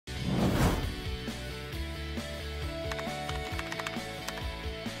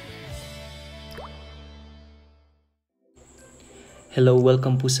Hello,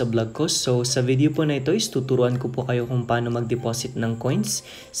 welcome po sa vlog ko. So, sa video po na ito is tuturuan ko po kayo kung paano mag-deposit ng coins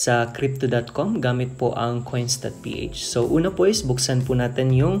sa crypto.com gamit po ang Coins.Ph. So, una po is buksan po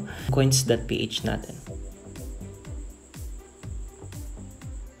natin yung Coins.Ph natin.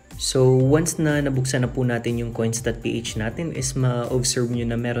 So, once na nabuksan na po natin yung Coins.Ph natin is ma-observe nyo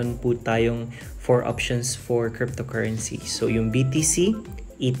na meron po tayong 4 options for cryptocurrency. So, yung BTC,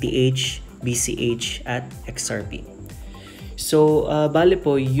 ETH, BCH, at XRP. So, bale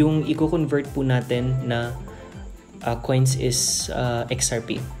po, yung i-convert po natin na coins is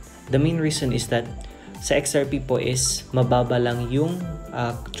XRP. The main reason is that sa XRP po is mababa lang yung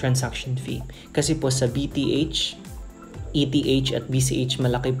transaction fee. Kasi po sa BTH, ETH at BCH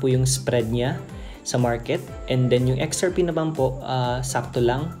malaki po yung spread niya sa market. And then yung XRP naman po, sakto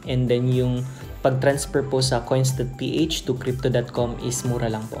lang. And then yung pag-transfer po sa Coins.Ph to crypto.com is mura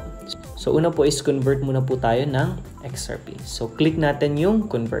lang po. So, una po is convert muna po tayo ng XRP. So, click natin yung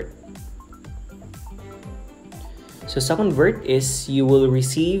convert. So, sa convert is you will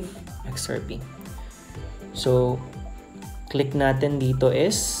receive XRP. So, click natin dito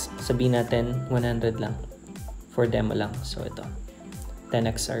is sabihin natin 100 lang. For demo lang. So, ito. 10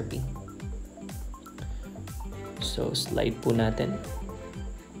 XRP. So, slide po natin.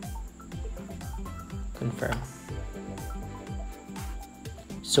 Confirm.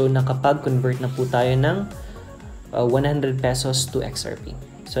 So, nakapag-convert na po tayo ng 100 pesos to XRP.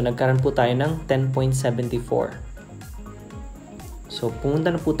 So, nagkaroon po tayo ng 10.74. So,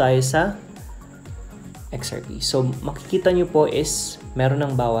 pumunta na po tayo sa XRP. So, makikita nyo po is meron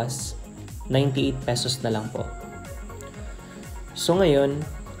ng bawas 98 pesos na lang po. So, ngayon,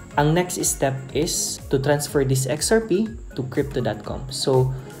 ang next step is to transfer this XRP to crypto.com.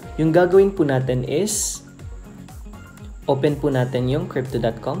 So, yung gagawin po natin is open po natin yung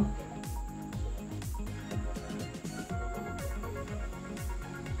crypto.com.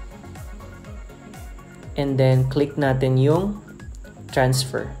 And then, click natin yung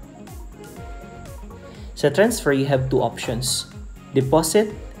transfer. Sa transfer, you have two options.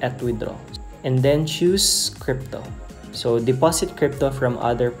 Deposit at withdraw. And then, choose crypto. So, deposit crypto from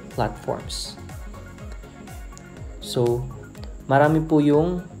other platforms. So, marami po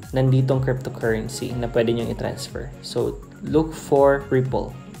yung nanditong cryptocurrency na pwede nyo i-transfer. So, look for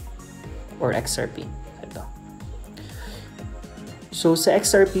Ripple or XRP. Ito. So, sa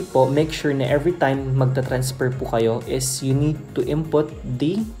XRP po, make sure na every time magta-transfer po kayo is you need to input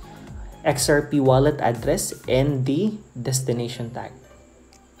the XRP wallet address and the destination tag.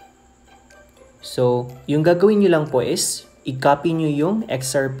 So, yung gagawin nyo lang po is i-copy nyo yung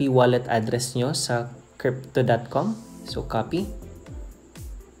XRP wallet address nyo sa crypto.com. So, copy.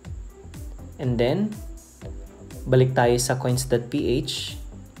 And then, balik tayo sa Coins.Ph.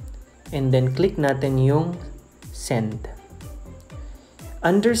 And then, click natin yung send.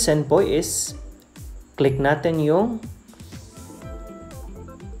 Under send po is, click natin yung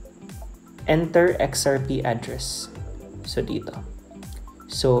enter XRP address. So, dito.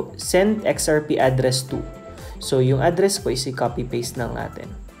 So, send XRP address to. So, yung address po is i-copy-paste lang natin.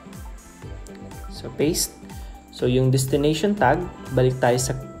 So, paste. So, yung destination tag, balik tayo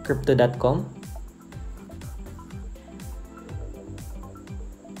sa crypto.com.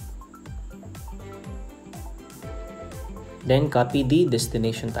 Then, copy the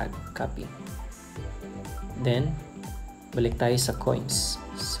destination tag. Copy. Then, balik tayo sa coins.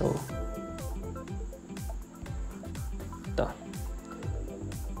 So, ito.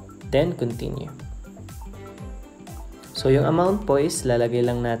 Then, continue. So, yung amount po is, lalagay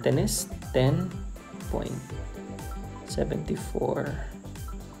lang natin is 10.74.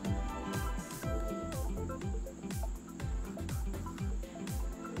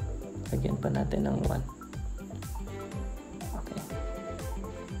 Lagyan pa natin ng 1. Okay.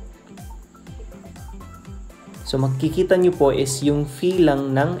 So, makikita nyo po is yung fee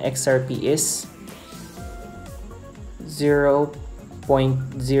lang ng XRP is 0.000045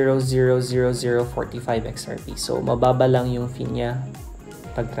 XRP. So, mababa lang yung fee niya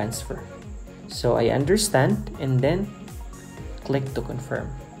pag-transfer. So, I understand and then click to confirm.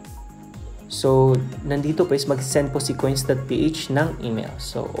 So, nandito po is mag-send po si Coins.Ph ng email.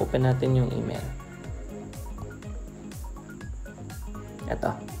 So, open natin yung email.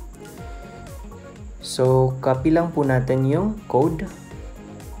 Ito. So, copy lang po natin yung code.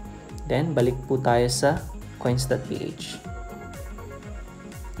 Then, balik po tayo sa Coins.Ph.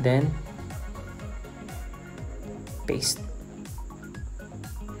 Then, paste.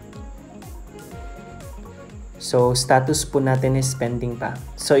 So, status po natin is pending pa.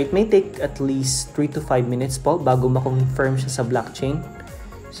 So, it may take at least 3 to 5 minutes po bago ma-confirm siya sa blockchain.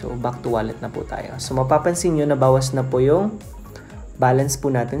 So, back to wallet na po tayo. So, mapapansin nyo na bawas na po yung balance po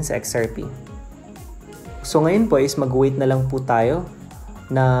natin sa XRP. So ngayon po is mag-wait na lang po tayo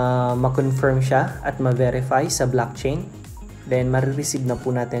na ma-confirm siya at ma-verify sa blockchain. Then marireceive na po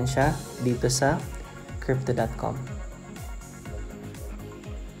natin siya dito sa crypto.com.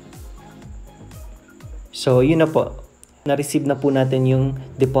 So yun na po. Na-receive na po natin yung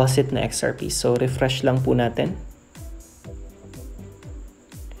deposit na XRP. So refresh lang po natin.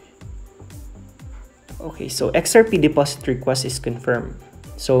 Okay, so XRP deposit request is confirmed.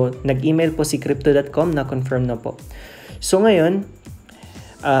 So nag-email po si crypto.com na confirm na po. So ngayon,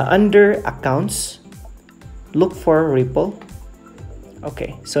 under accounts, look for Ripple.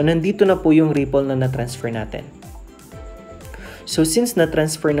 Okay, so nandito na po yung Ripple na na-transfer natin. So since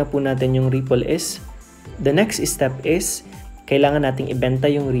na-transfer na po natin yung Ripple is, the next step is, kailangan nating ibenta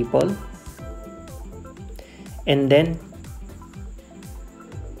yung Ripple. And then,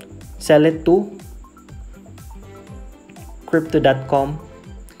 sell it to crypto.com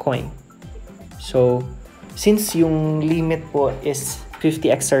coin. So, since yung limit po is 50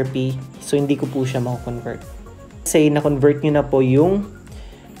 XRP, so hindi ko po siya mako-convert. Say, na-convert nyo na po yung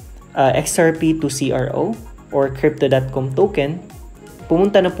XRP to CRO or crypto.com token,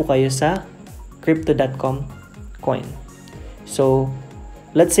 pumunta na po kayo sa crypto.com coin. So,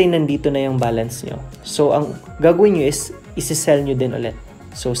 let's say nandito na yung balance nyo. So, ang gagawin nyo is isi-sell nyo din ulit.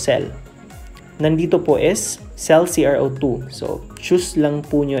 So, sell. Nandito po is sell CRO2. So, choose lang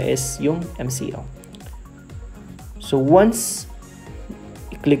po nyo is yung MCO. So, once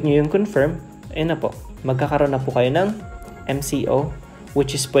i-click nyo yung confirm, ayun na po. Magkakaroon na po kayo ng MCO,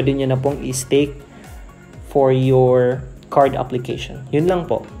 which is pwede nyo na pong i-stake for your card application. Yun lang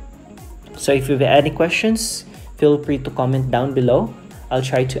po. So if you have any questions, feel free to comment down below. I'll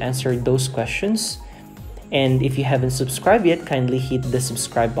try to answer those questions. And if you haven't subscribed yet, kindly hit the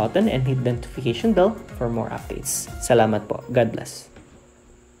subscribe button and hit the notification bell for more updates. Salamat po. God bless.